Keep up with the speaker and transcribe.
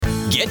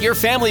Get your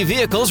family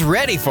vehicles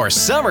ready for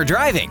summer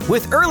driving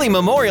with early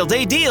Memorial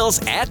Day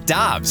deals at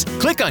Dobbs.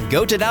 Click on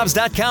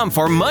GoToDobbs.com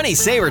for money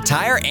saver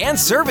tire and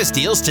service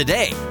deals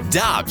today.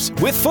 Dobbs,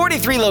 with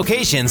 43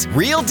 locations,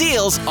 real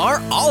deals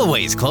are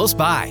always close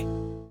by.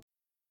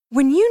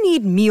 When you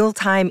need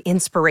mealtime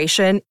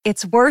inspiration,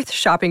 it's worth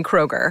shopping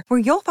Kroger, where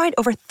you'll find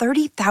over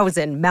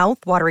 30,000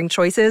 mouth-watering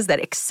choices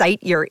that excite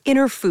your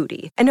inner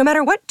foodie. And no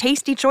matter what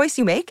tasty choice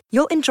you make,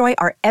 you'll enjoy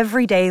our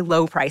everyday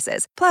low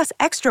prices, plus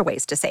extra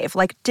ways to save,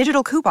 like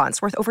digital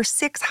coupons worth over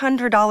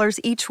 $600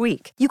 each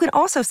week. You can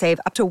also save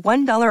up to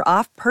 $1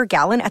 off per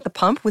gallon at the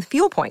pump with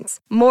fuel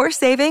points. More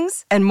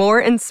savings and more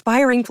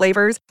inspiring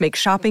flavors make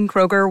shopping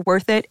Kroger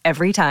worth it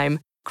every time.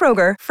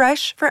 Kroger,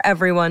 fresh for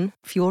everyone.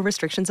 Fuel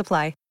restrictions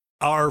apply.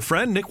 Our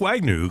friend Nick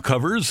Wagner, who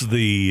covers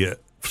the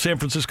San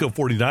Francisco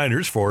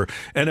 49ers for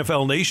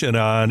NFL Nation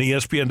on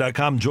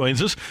ESPN.com,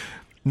 joins us.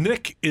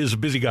 Nick is a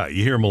busy guy.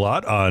 You hear him a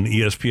lot on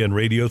ESPN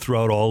Radio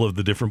throughout all of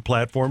the different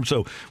platforms,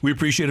 so we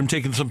appreciate him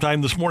taking some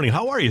time this morning.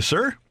 How are you,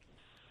 sir?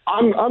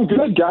 I'm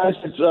good, guys.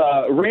 It's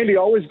Randy,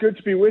 always good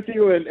to be with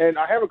you, and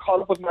I haven't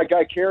caught up with my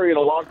guy Kerry in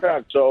a long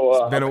time,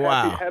 so it's been a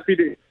while. Happy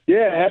to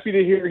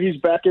hear he's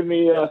back in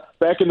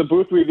the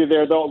booth with you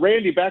there. Though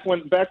Randy, back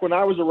when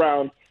I was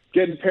around,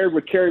 getting paired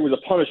with Kerry was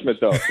a punishment,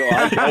 though. So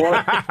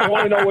I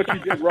want to know what you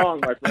did wrong,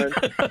 my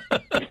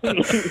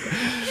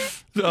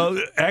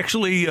friend.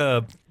 Actually,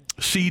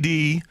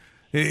 CD,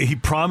 he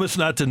promised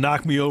not to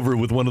knock me over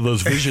with one of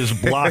those vicious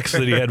blocks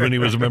that he had when he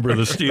was a member of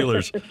the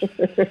Steelers.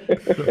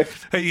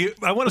 Hey,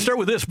 I want to start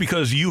with this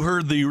because you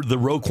heard the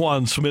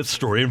Roquan Smith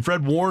story, and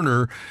Fred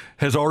Warner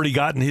has already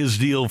gotten his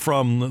deal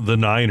from the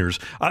Niners.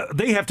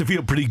 They have to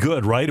feel pretty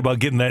good, right, about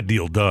getting that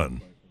deal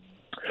done.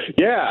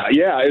 Yeah.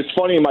 It's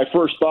funny. My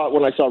first thought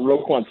when I saw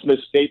Roquan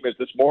Smith's statement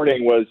this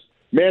morning was,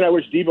 man, I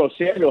wish Deebo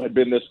Samuel had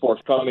been this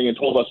forthcoming and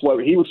told us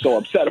what he was so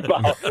upset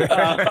about.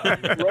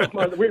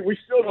 Roquan, we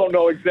still don't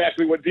know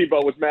exactly what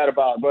Deebo was mad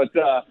about. But,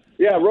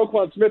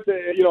 Roquan Smith,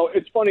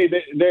 it's funny.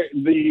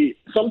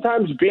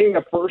 Sometimes being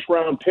a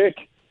first-round pick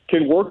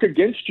can work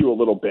against you a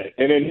little bit.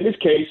 And in his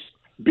case,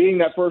 being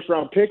that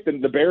first-round pick,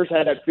 the Bears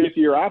had that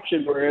fifth-year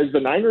option, whereas the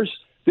Niners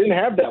didn't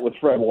have that with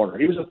Fred Warner.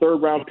 He was a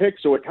third-round pick,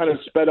 so it kind of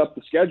sped up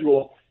the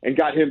schedule and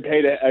got him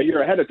paid a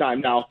year ahead of time.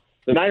 Now,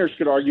 the Niners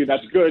could argue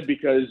that's good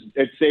because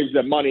it saves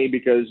them money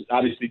because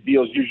obviously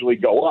deals usually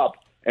go up.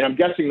 And I'm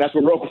guessing that's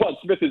what Roquan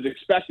Smith is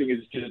expecting is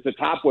to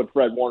top what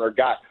Fred Warner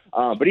got.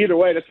 But either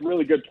way, that's a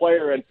really good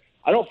player. And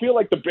I don't feel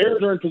like the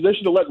Bears are in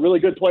position to let really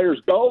good players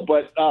go,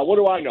 but what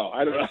do I know?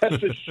 I don't know. That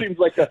just seems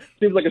like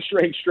a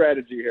strange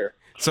strategy here.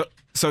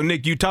 So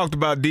Nick, you talked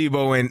about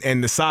Deebo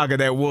and the saga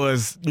that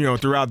was,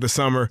 throughout the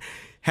summer.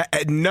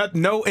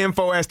 No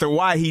info as to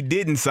why he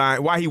didn't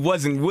sign, why he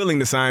wasn't willing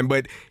to sign,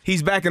 but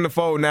he's back in the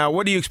fold now.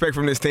 What do you expect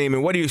from this team,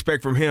 and what do you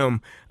expect from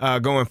him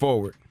going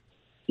forward?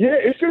 Yeah,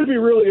 it's going to be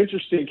really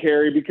interesting,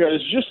 Kerry,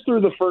 because just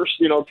through the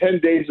first 10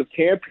 days of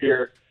camp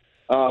here,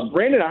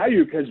 Brandon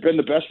Ayuk has been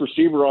the best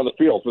receiver on the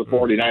field for the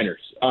 49ers.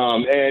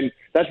 And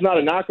that's not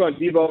a knock on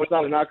Deebo. It's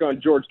not a knock on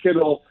George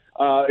Kittle.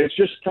 It's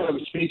just kind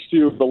of speaks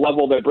to the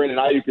level that Brandon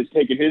Ayuk has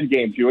taken his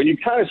game to. And you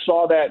kind of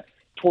saw that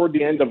toward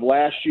the end of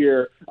last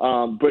year,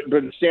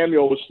 but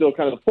Samuel was still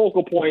kind of the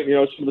focal point,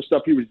 some of the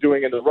stuff he was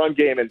doing in the run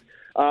game. And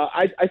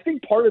I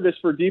think part of this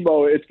for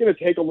Deebo, it's going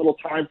to take a little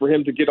time for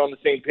him to get on the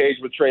same page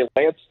with Trey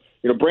Lance.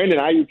 Brandon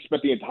Ayuk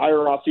spent the entire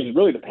offseason,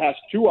 really the past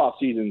two off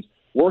seasons,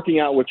 working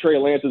out with Trey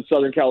Lance in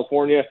Southern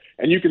California.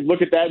 And you could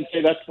look at that and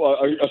say that's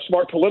a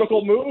smart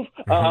political move,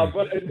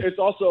 but it's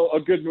also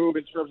a good move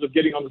in terms of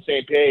getting on the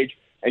same page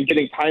and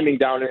getting timing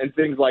down and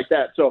things like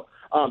that. So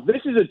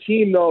this is a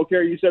team, though,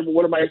 Kerry, you said, well,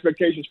 what are my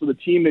expectations for the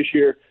team this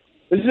year?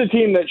 This is a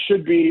team that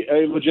should be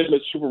a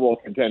legitimate Super Bowl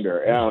contender.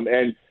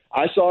 And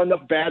I saw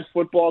enough bad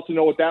football to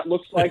know what that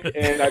looks like,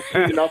 and I've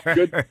seen enough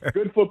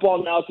good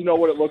football now to know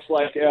what it looks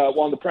like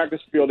on the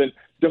practice field. And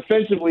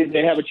defensively,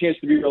 they have a chance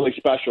to be really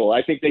special.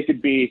 I think they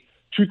could be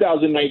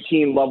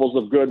 2019 levels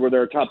of good where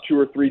they're a top 2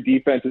 or 3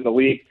 defense in the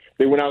league.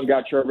 They went out and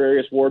got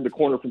Charvarius Ward, the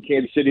corner from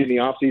Kansas City in the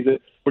offseason,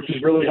 which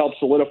has really helped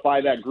solidify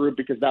that group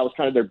because that was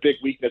kind of their big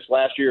weakness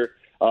last year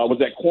was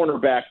that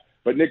cornerback.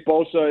 But Nick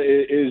Bosa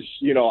is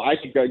I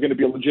think going to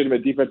be a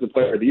legitimate defensive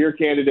player of the year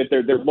candidate.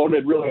 They're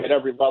loaded really at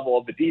every level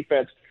of the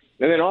defense.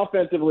 And then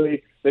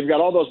offensively, they've got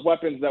all those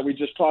weapons that we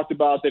just talked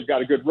about. They've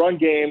got a good run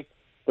game.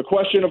 The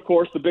question, of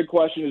course, the big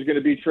question is going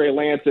to be Trey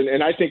Lance,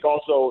 and I think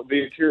also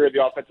the interior of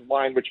the offensive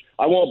line, which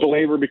I won't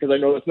belabor because I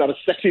know that's not a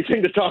sexy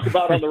thing to talk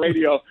about on the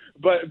radio,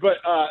 but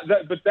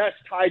that's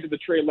tied to the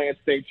Trey Lance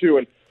thing too.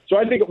 And so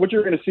I think what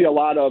you're going to see a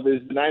lot of is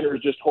the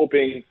Niners just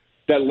hoping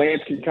that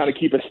Lance can kind of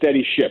keep a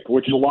steady ship,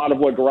 which is a lot of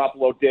what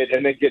Garoppolo did,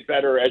 and then get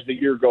better as the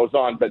year goes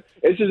on. But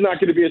this is not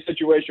going to be a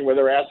situation where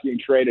they're asking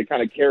Trey to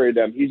kind of carry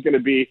them. He's going to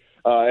be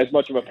as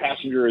much of a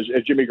passenger as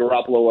Jimmy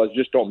Garoppolo was,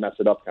 just don't mess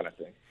it up kind of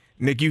thing.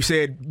 Nick, you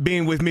said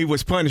being with me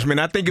was punishment.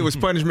 I think it was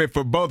punishment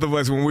for both of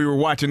us when we were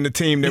watching the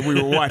team that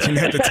we were watching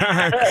at the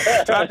time.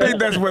 So I think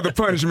that's where the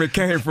punishment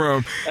came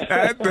from.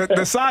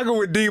 The saga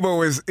with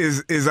Debo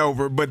is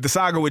over, but the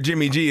saga with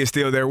Jimmy G is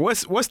still there.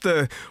 What's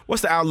the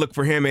outlook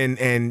for him,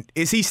 and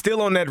is he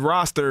still on that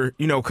roster,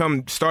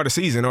 come start a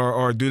season,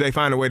 or do they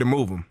find a way to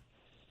move him?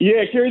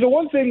 Yeah, Kerry, the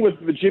one thing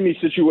with the Jimmy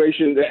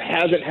situation that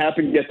hasn't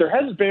happened yet, there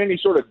hasn't been any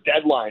sort of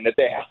deadline that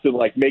they have to,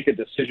 make a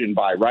decision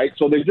by, right?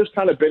 So they've just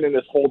kind of been in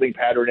this holding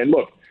pattern. And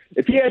look,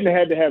 if he hadn't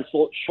had to have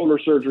shoulder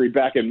surgery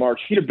back in March,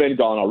 he'd have been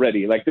gone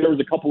already. There was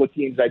a couple of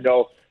teams I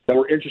know that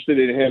were interested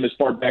in him as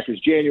far back as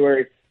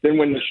January. Then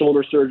when the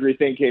shoulder surgery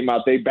thing came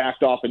out, they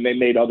backed off and they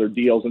made other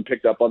deals and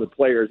picked up other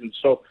players. And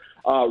so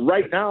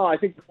right now, I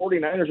think the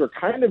 49ers are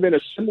kind of in a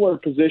similar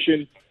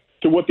position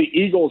to what the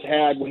Eagles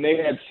had when they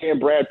had Sam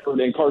Bradford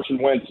and Carson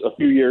Wentz a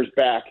few years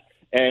back.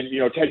 And,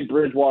 Teddy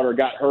Bridgewater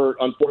got hurt,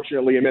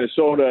 unfortunately, in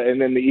Minnesota,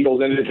 and then the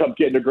Eagles ended up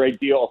getting a great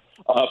deal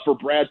for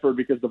Bradford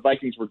because the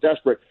Vikings were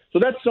desperate. So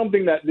that's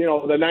something that,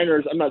 the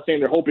Niners, I'm not saying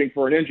they're hoping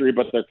for an injury,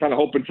 but they're kind of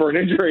hoping for an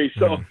injury.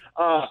 So,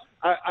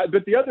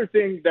 but the other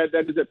thing that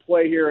is at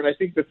play here, and I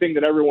think the thing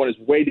that everyone is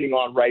waiting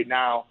on right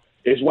now,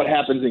 is what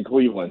happens in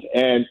Cleveland.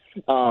 And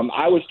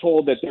I was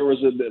told that there was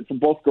from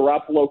both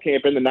Garoppolo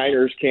camp and the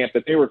Niners camp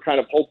that they were kind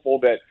of hopeful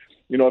that,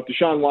 if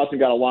Deshaun Watson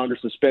got a longer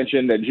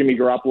suspension, that Jimmy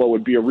Garoppolo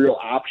would be a real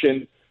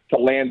option to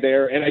land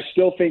there. And I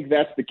still think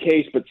that's the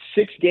case. But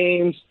 6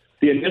 games,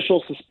 the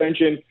initial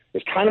suspension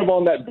is kind of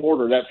on that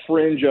border, that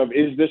fringe of,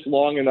 is this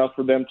long enough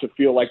for them to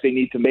feel like they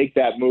need to make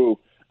that move?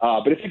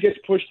 But if it gets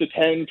pushed to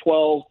 10,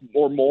 12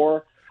 or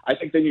more, I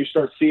think then you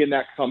start seeing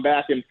that come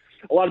back. And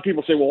a lot of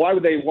people say, well, why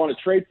would they want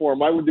to trade for him?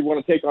 Why would they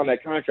want to take on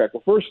that contract?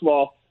 Well, first of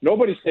all,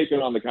 nobody's taking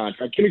on the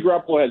contract. Jimmy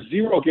Garoppolo has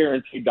 $0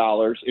 guaranteed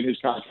dollars in his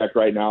contract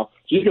right now.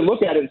 So you can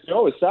look at it and say,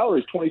 his salary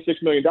is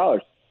 $26 million.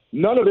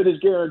 None of it is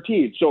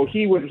guaranteed. So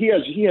he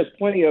has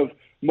plenty of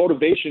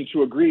motivation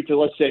to agree to,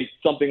 let's say,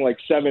 something like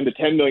 $7 to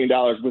 $10 million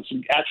with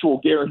some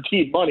actual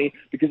guaranteed money,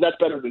 because that's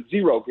better than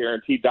 $0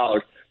 guaranteed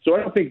dollars. So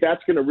I don't think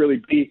that's going to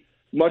really be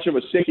much of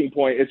a sticking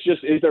point. It's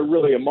just, is there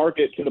really a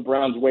market? Can the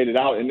Browns wait it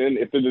out? And then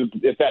if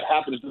that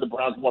happens, do the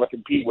Browns want to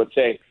compete with,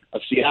 say, a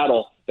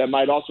Seattle that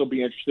might also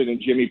be interested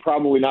in Jimmy?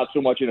 Probably not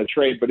so much in a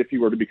trade, but if he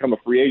were to become a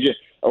free agent,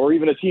 or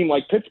even a team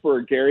like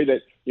Pittsburgh, Gary,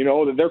 that,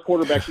 their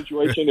quarterback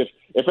situation,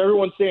 if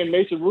everyone's saying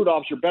Mason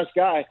Rudolph's your best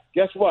guy,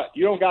 guess what?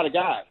 You don't got a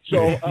guy. So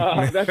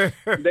that's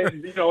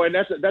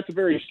a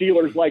very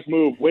Steelers-like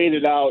move. Wait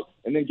it out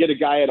and then get a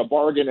guy at a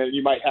bargain, and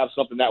you might have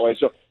something that way.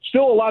 So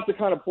still a lot to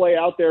kind of play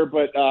out there,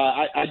 but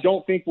I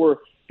don't think we're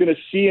going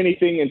to see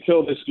anything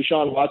until this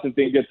Deshaun Watson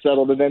thing gets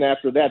settled. And then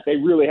after that, they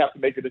really have to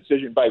make a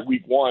decision by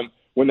week 1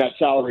 when that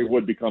salary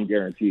would become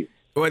guaranteed.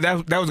 Well, that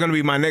was going to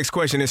be my next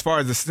question. As far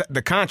as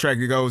the contract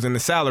goes and the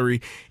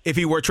salary, if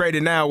he were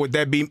traded now, would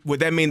that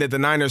mean that the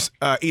Niners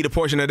eat a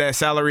portion of that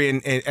salary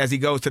and as he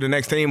goes to the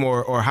next team,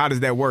 or how does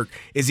that work?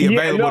 Is he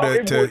available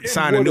to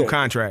sign a new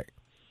contract?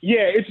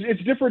 Yeah,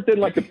 it's different than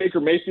like the Baker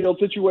Mayfield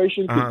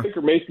situation, because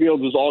Baker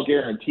Mayfield is all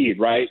guaranteed,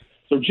 right?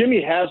 So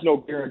Jimmy has no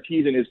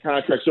guarantees in his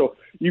contract. So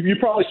you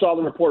probably saw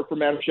the report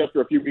from Adam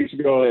Schefter a few weeks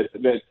ago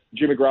that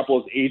Jimmy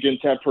Garoppolo's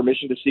agents have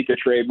permission to seek a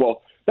trade.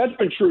 Well, that's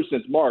been true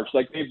since March.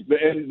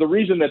 And the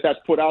reason that that's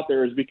put out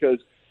there is because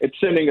it's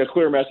sending a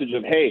clear message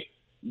of, hey,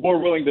 we're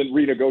willing to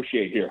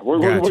renegotiate here. We're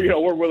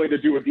willing to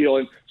do a deal.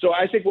 And so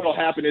I think what will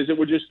happen is it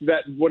would just,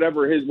 that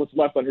what's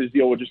left on his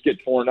deal would just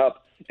get torn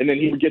up, and then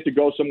he would get to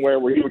go somewhere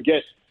where he would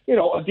get,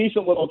 a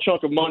decent little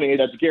chunk of money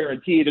that's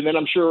guaranteed. And then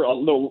I'm sure a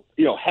little,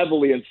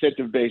 heavily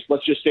incentive based.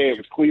 Let's just say it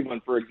was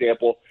Cleveland, for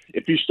example.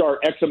 If you start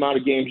X amount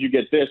of games, you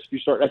get this. If you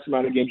start X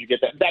amount of games, you get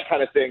that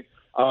kind of thing.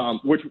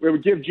 Which it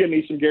would give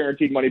Jimmy some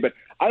guaranteed money. But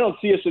I don't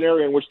see a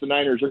scenario in which the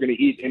Niners are going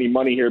to eat any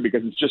money here,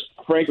 because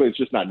frankly, it's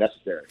just not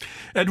necessary.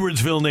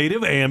 Edwardsville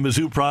native and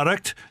Mizzou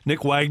product,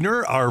 Nick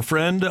Wagner, our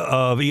friend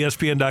of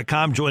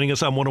ESPN.com, joining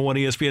us on 101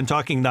 ESPN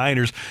Talking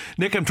Niners.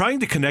 Nick, I'm trying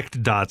to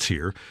connect dots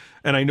here,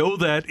 and I know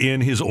that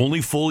in his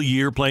only full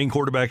year playing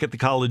quarterback at the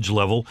college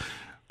level,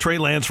 Trey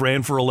Lance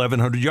ran for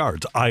 1,100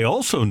 yards. I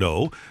also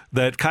know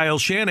that Kyle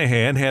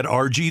Shanahan had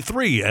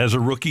RG3 as a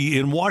rookie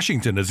in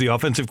Washington as the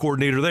offensive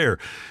coordinator there.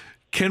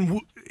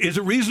 Is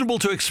it reasonable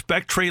to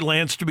expect Trey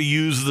Lance to be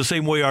used the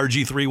same way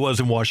RG3 was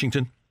in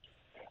Washington?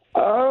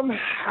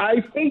 I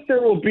think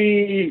there will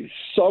be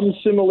some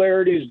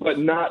similarities, but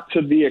not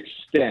to the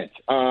extent.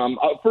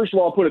 First of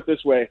all, I'll put it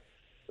this way.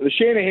 The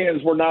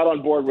Shanahans were not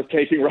on board with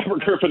taking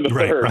Robert Griffin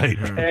III. Right.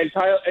 And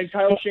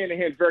Kyle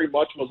Shanahan very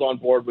much was on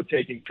board with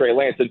taking Trey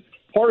Lance. And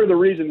part of the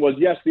reason was,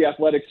 yes, the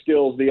athletic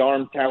skills, the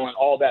arm talent,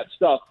 all that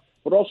stuff,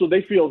 but also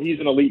they feel he's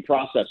an elite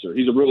processor.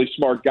 He's a really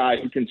smart guy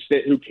who can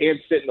sit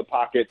in the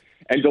pocket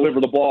and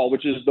deliver the ball,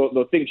 which is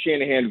the thing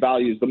Shanahan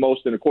values the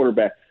most in a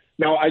quarterback.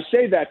 Now, I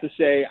say that to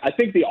say I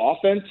think the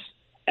offense,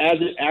 as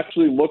it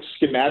actually looks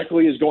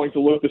schematically, is going to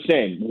look the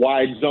same.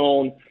 Wide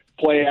zone,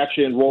 play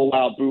action,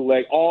 rollout,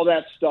 bootleg, all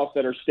that stuff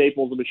that are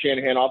staples of the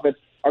Shanahan offense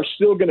are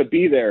still going to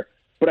be there.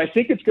 but I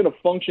think it's going to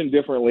function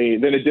differently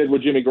than it did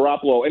with Jimmy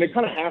Garoppolo, and it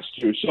kind of has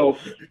to. So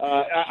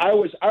I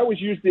always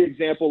use the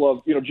example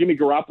of, Jimmy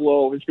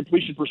Garoppolo, his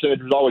completion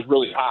percentage was always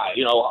really high,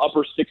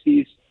 upper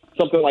 60s,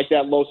 something like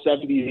that, low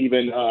 70s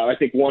even, I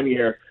think one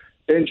year.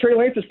 And Trey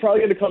Lance is probably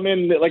going to come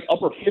in at like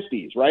upper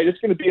 50s, right? It's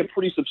going to be a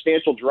pretty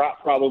substantial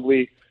drop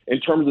probably in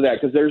terms of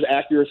that, because there's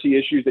accuracy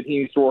issues that he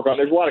needs to work on.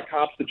 There's a lot of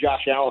comps to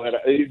Josh Allen,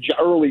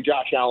 early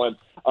Josh Allen,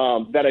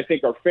 that I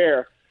think are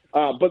fair.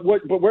 But where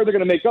they're going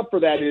to make up for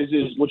that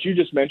is what you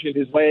just mentioned,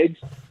 his legs,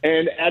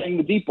 and adding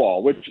the deep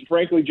ball, which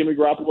frankly Jimmy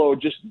Garoppolo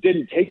just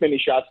didn't take many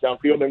shots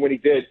downfield, and when he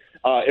did,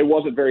 it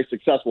wasn't very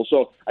successful.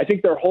 So I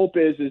think their hope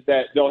is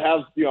that they'll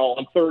have,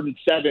 on 3rd and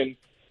 7,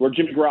 where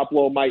Jimmy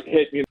Garoppolo might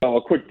hit, a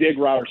quick dig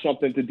route or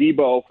something to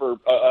Debo for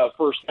a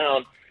first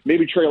down.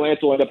 Maybe Trey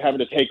Lance will end up having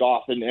to take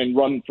off and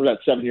run for that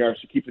 7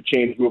 yards to keep the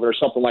chains moving or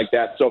something like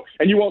that. So,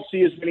 and you won't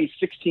see as many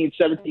 16,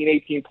 17,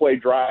 18 play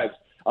drives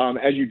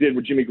as you did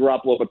with Jimmy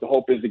Garoppolo. But the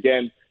hope is,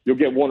 again, you'll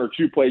get 1 or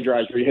 2 play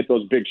drives where you hit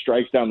those big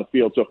strikes down the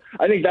field. So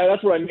I think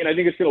that's what I mean. I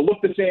think it's going to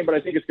look the same, but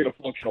I think it's going to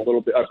function a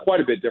little bit, quite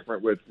a bit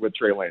different with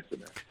Trey Lance in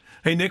there.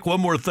 Hey, Nick, one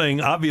more thing.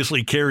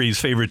 Obviously,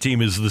 Carey's favorite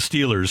team is the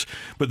Steelers,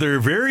 but there are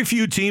very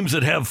few teams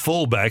that have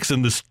fullbacks,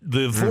 and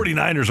the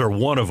 49ers are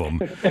one of them,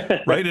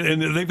 right?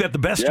 And they've got the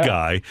best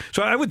guy.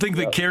 So I would think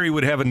that Carey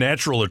would have a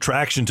natural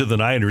attraction to the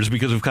Niners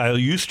because of Kyle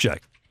Juszczyk.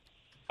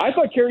 I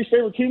thought Carey's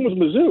favorite team was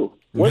Mizzou.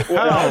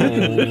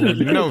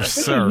 No,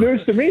 sir. This is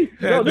news to me.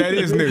 No, that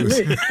is news.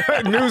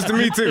 News to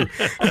me, too.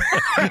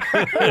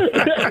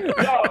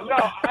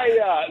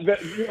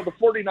 The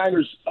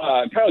 49ers,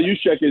 Kyle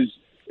Juszczyk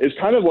is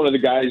kind of one of the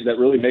guys that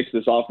really makes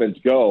this offense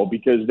go,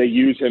 because they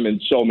use him in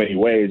so many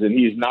ways, and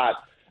he's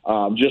not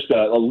just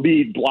a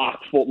lead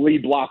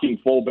blocking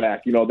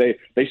fullback.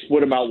 They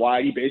split him out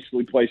wide. He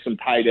basically plays some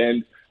tight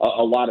end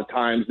a lot of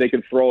times. They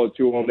can throw it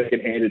to him. They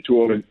can hand it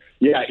to him. And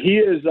he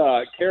is.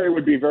 Carey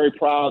would be very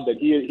proud that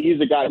he's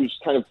the guy who's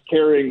kind of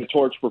carrying the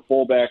torch for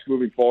fullbacks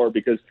moving forward,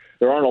 because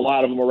there aren't a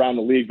lot of them around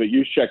the league. But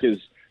Juszczyk is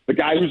the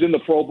guy who's in the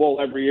Pro Bowl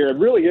every year. It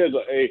really is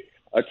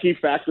a key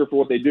factor for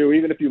what they do.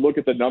 Even if you look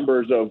at the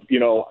numbers of,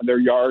 their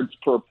yards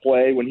per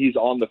play when he's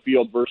on the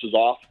field versus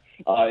off,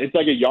 it's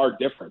like a yard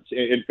difference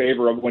in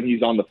favor of when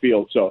he's on the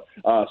field. So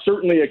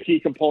certainly a key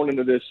component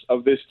of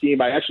this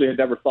team. I actually had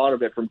never thought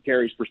of it from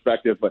Carey's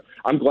perspective, but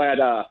I'm glad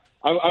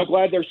I'm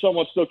glad there's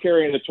someone still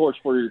carrying the torch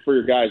for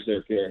your guys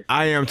there, Carey.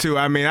 I am too.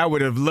 I mean, I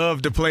would have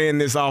loved to play in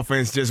this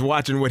offense, just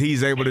watching what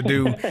he's able to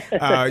do,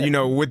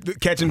 with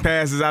catching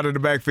passes out of the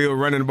backfield,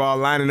 running the ball,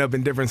 lining up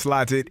in different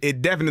slots.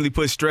 It definitely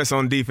puts stress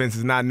on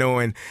defenses not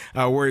knowing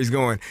where he's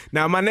going.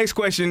 Now, my next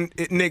question,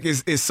 Nick,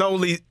 is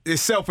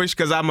selfish,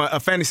 because I'm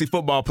a fantasy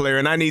football player,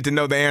 and I need to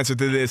know the answer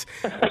to this.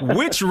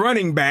 Which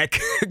running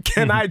back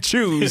can I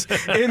choose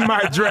in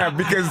my draft?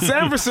 Because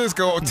San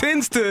Francisco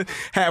tends to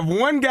have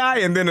one guy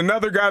and then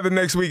another guy the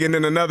next week and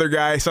then another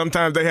guy.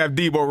 Sometimes they have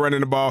Debo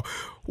running the ball.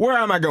 Where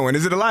am I going?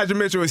 Is it Elijah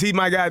Mitchell? Is he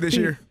my guy this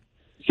year?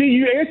 See,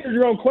 you answered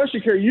your own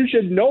question, Kerry. You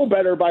should know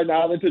better by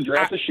now than to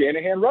draft a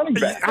Shanahan running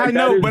back. I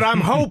know, but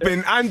I'm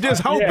hoping. I'm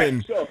just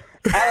hoping. Yeah,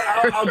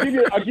 so I'll give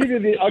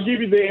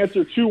you the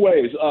answer 2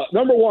 ways.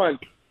 Number one,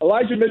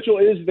 Elijah Mitchell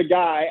is the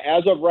guy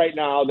as of right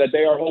now that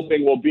they are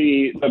hoping will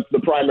be the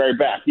primary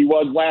back. He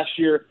was last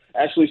year.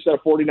 Actually set a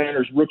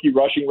 49ers rookie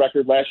rushing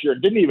record last year.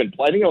 Didn't even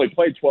play. I think he only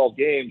played 12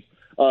 games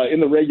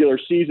in the regular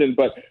season,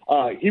 but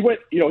he went.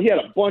 He had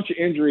a bunch of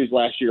injuries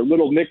last year,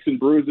 little nicks and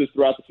bruises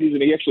throughout the season.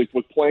 He actually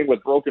was playing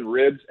with broken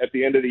ribs at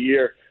the end of the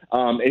year,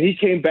 and he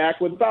came back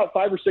with about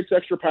 5 or 6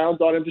 extra pounds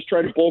on him, just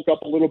trying to bulk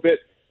up a little bit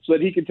so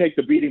that he can take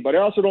the beating. But I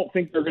also don't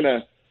think they're going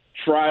to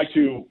try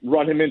to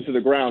run him into the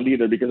ground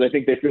either, because I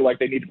think they feel like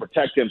they need to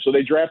protect him. So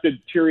they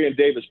drafted Tyrion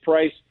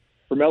Davis-Price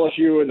from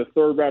LSU in the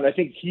 3rd round. I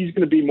think he's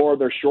going to be more of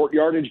their short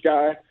yardage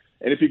guy.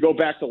 And if you go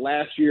back to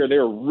last year, they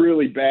were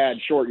really bad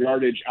short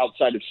yardage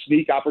outside of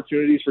sneak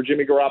opportunities for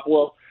Jimmy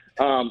Garoppolo.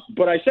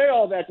 But I say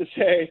all that to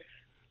say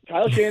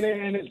Kyle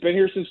Shanahan has been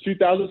here since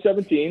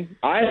 2017.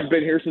 I have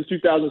been here since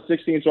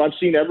 2016, so I've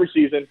seen every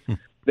season.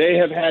 They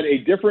have had a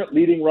different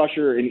leading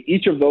rusher in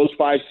each of those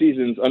 5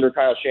 seasons under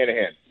Kyle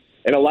Shanahan.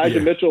 And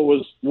Elijah Mitchell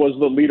was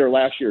the leader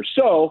last year.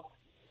 So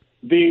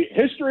the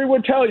history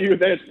would tell you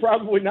that it's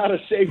probably not a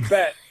safe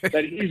bet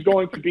that he's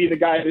going to be the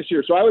guy this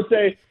year. So I would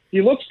say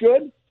he looks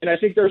good, and I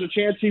think there's a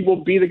chance he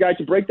will be the guy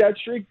to break that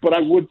streak, but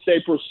I would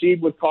say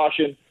proceed with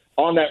caution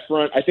on that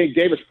front. I think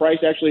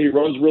Davis-Price, actually, he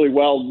runs really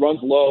well, runs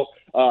low,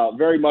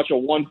 very much a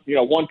one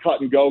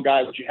cut and go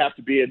guy, which you have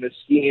to be in this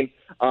scheme.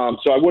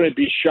 So I wouldn't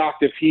be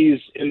shocked if he's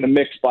in the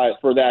mix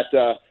for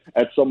that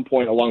at some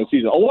point along the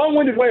season. A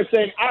long-winded way of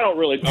saying I don't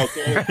really know.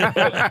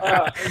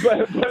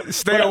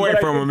 Stay away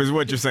from him is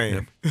what you're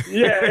saying.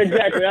 Yeah,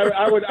 exactly.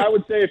 I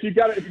would say if you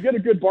get a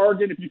good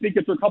bargain, if you think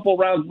it's a couple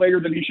rounds later,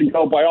 then you should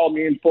go by all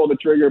means pull the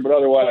trigger. But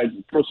otherwise,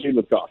 proceed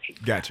with caution.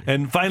 Gotcha.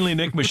 And finally,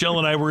 Nick, Michelle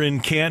and I were in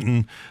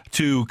Canton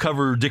to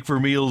cover Dick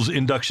Vermeil's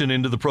induction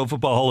into the Pro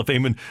Football Hall of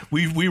Fame, and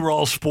we were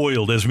all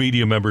spoiled as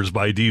media members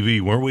by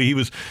DV, weren't we?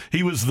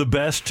 He was the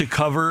best to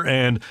cover,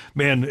 and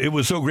man, it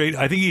was so great.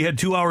 I think he had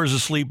 2 hours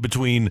of sleep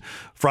between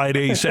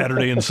Friday,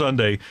 Saturday, and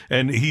Sunday,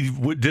 and he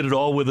did it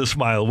all with a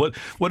smile.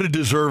 What a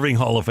deserving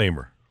Hall of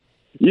Famer.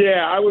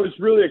 Yeah, I was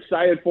really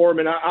excited for him,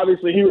 and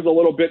obviously he was a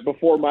little bit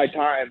before my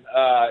time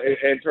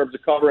in terms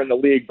of covering the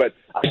league. But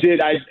I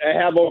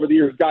have over the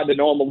years gotten to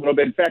know him a little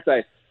bit. In fact,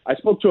 I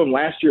spoke to him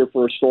last year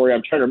for a story.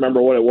 I'm trying to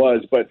remember what it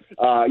was, but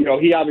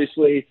he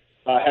obviously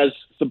has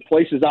some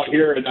places out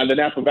here in the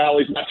Napa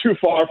Valley, not too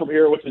far from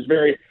here, which is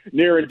very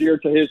near and dear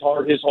to his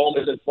heart. His home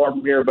isn't far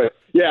from here, but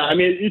yeah, I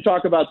mean, you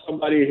talk about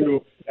somebody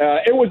who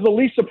it was the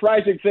least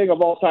surprising thing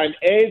of all time.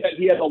 A, that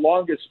he had the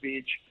longest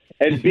speech.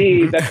 And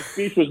B, that the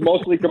speech was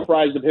mostly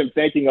comprised of him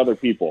thanking other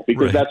people,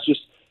 because right.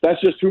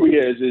 that's just who he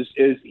is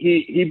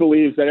he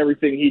believes that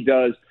everything he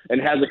does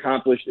and has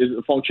accomplished is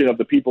a function of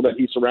the people that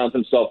he surrounds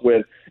himself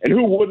with. And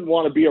who wouldn't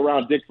want to be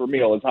around Dick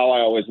Vermeil is how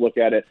I always look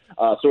at it.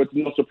 So it's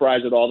no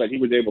surprise at all that he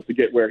was able to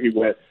get where he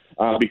went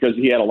because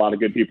he had a lot of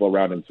good people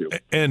around him too.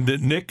 And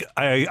Nick,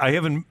 I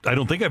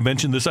don't think I've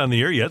mentioned this on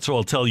the air yet, so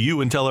I'll tell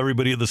you and tell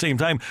everybody at the same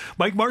time.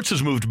 Mike Martz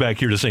has moved back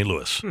here to St.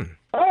 Louis.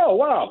 Oh,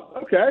 wow.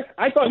 Okay.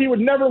 I thought he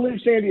would never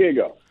leave San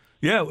Diego.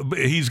 Yeah,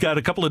 he's got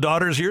a couple of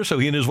daughters here, so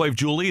he and his wife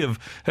Julie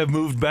have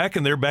moved back,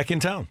 and they're back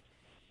in town.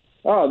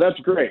 Oh, that's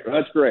great.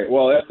 That's great.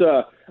 Well, that's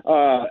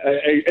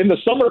in the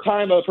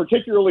summertime, a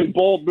particularly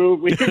bold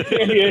move. We leave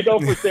San Diego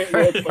for St.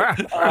 Louis.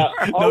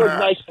 But, always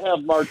nice to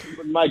have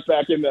Mike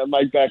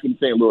back in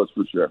St. Louis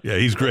for sure. Yeah,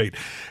 he's great.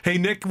 Hey,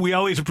 Nick, we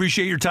always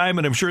appreciate your time,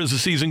 and I'm sure as the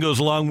season goes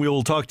along, we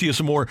will talk to you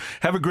some more.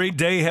 Have a great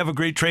day. Have a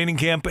great training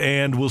camp,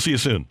 and we'll see you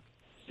soon.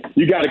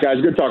 You got it, guys.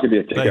 Good talking to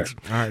you. Thanks.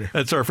 All right.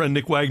 That's our friend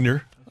Nick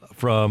Wagner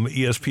from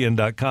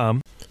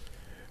ESPN.com.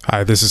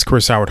 Hi, this is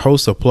Chris Howard,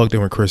 host of Plugged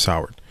In with Chris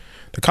Howard.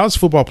 The College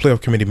Football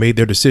Playoff Committee made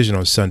their decision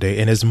on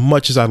Sunday, and as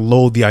much as I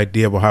loathe the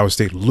idea of Ohio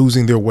State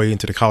losing their way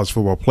into the College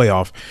Football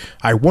Playoff,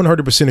 I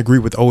 100% agree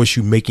with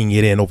OSU making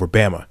it in over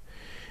Bama.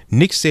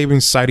 Nick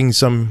Saban citing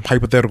some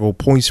hypothetical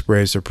point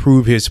spreads to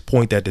prove his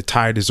point that the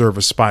Tide deserve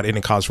a spot in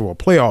the College Football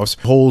Playoffs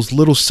holds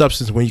little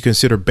substance when you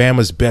consider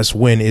Bama's best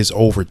win is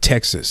over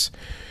Texas.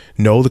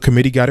 No, the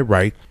committee got it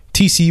right.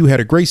 TCU had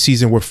a great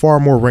season with far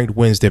more ranked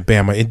wins than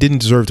Bama and didn't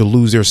deserve to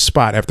lose their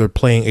spot after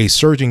playing a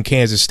surging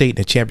Kansas State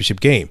in a championship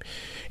game.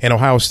 And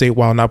Ohio State,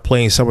 while not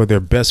playing some of their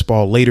best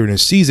ball later in the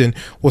season,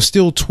 was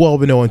still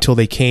 12-0 until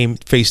they came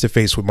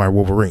face-to-face with my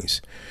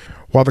Wolverines.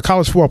 While the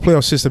college football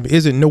playoff system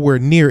isn't nowhere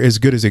near as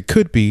good as it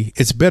could be,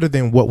 it's better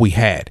than what we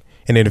had.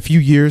 And in a few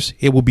years,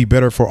 it will be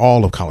better for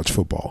all of college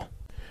football.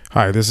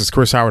 Hi, this is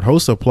Chris Howard,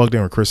 host of Plugged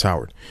In with Chris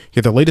Howard.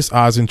 Get the latest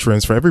odds and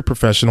trends for every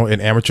professional and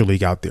amateur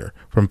league out there.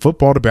 From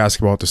football to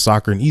basketball to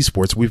soccer and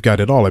esports, we've got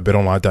it all at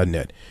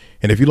BetOnline.net.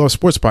 And if you love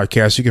sports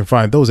podcasts, you can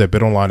find those at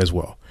BetOnline as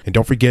well. And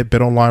don't forget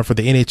BetOnline for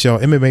the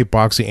NHL, MMA,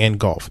 boxing, and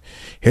golf.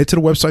 Head to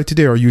the website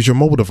today or use your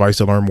mobile device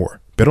to learn more.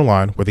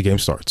 BetOnline, where the game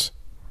starts.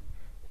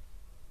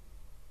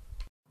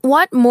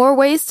 Want more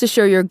ways to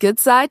show your good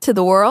side to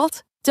the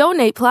world?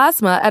 Donate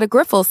plasma at a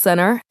Grifols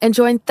Center and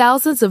join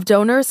thousands of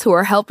donors who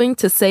are helping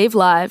to save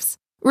lives.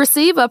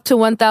 Receive up to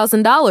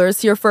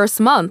 $1,000 your first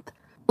month.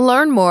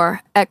 Learn more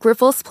at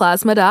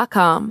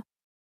grifolsplasma.com.